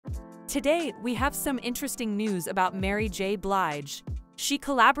Today, we have some interesting news about Mary J. Blige. She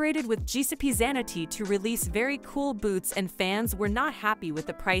collaborated with Giuseppe Zanotti to release very cool boots, and fans were not happy with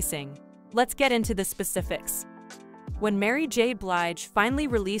the pricing. Let's get into the specifics. When Mary J. Blige finally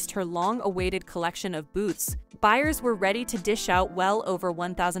released her long-awaited collection of boots, buyers were ready to dish out well over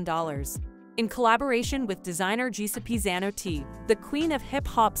 $1,000. In collaboration with designer Giuseppe Zanotti, the queen of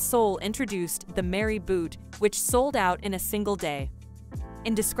hip-hop soul introduced the Mary boot, which sold out in a single day.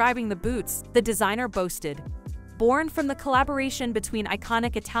 In describing the boots, the designer boasted, "Born from the collaboration between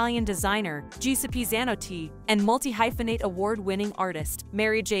iconic Italian designer Giuseppe Zanotti and multi-hyphenate award-winning artist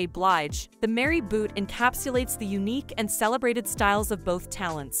Mary J. Blige, the Mary boot encapsulates the unique and celebrated styles of both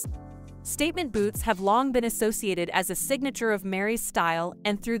talents." Statement boots have long been associated as a signature of Mary's style,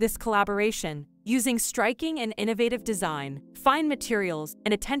 and through this collaboration, using striking and innovative design, fine materials,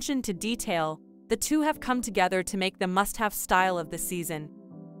 and attention to detail, the two have come together to make the must-have style of the season.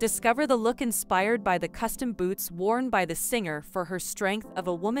 Discover the look inspired by the custom boots worn by the singer for her Strength of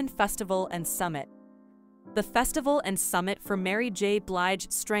a Woman Festival and Summit. The festival and summit for Mary J.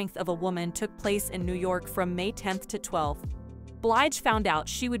 Blige's Strength of a Woman took place in New York from May 10th to 12th. Blige found out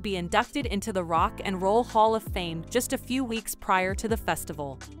she would be inducted into the Rock and Roll Hall of Fame just a few weeks prior to the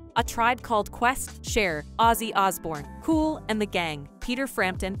festival. A Tribe Called Quest, Cher, Ozzy Osbourne, Kool and the Gang, Peter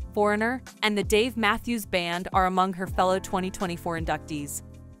Frampton, Foreigner, and the Dave Matthews Band are among her fellow 2024 inductees.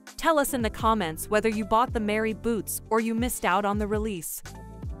 Tell us in the comments whether you bought the Mary boots or you missed out on the release.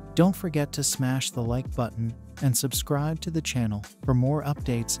 Don't forget to smash the like button and subscribe to the channel for more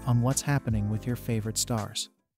updates on what's happening with your favorite stars.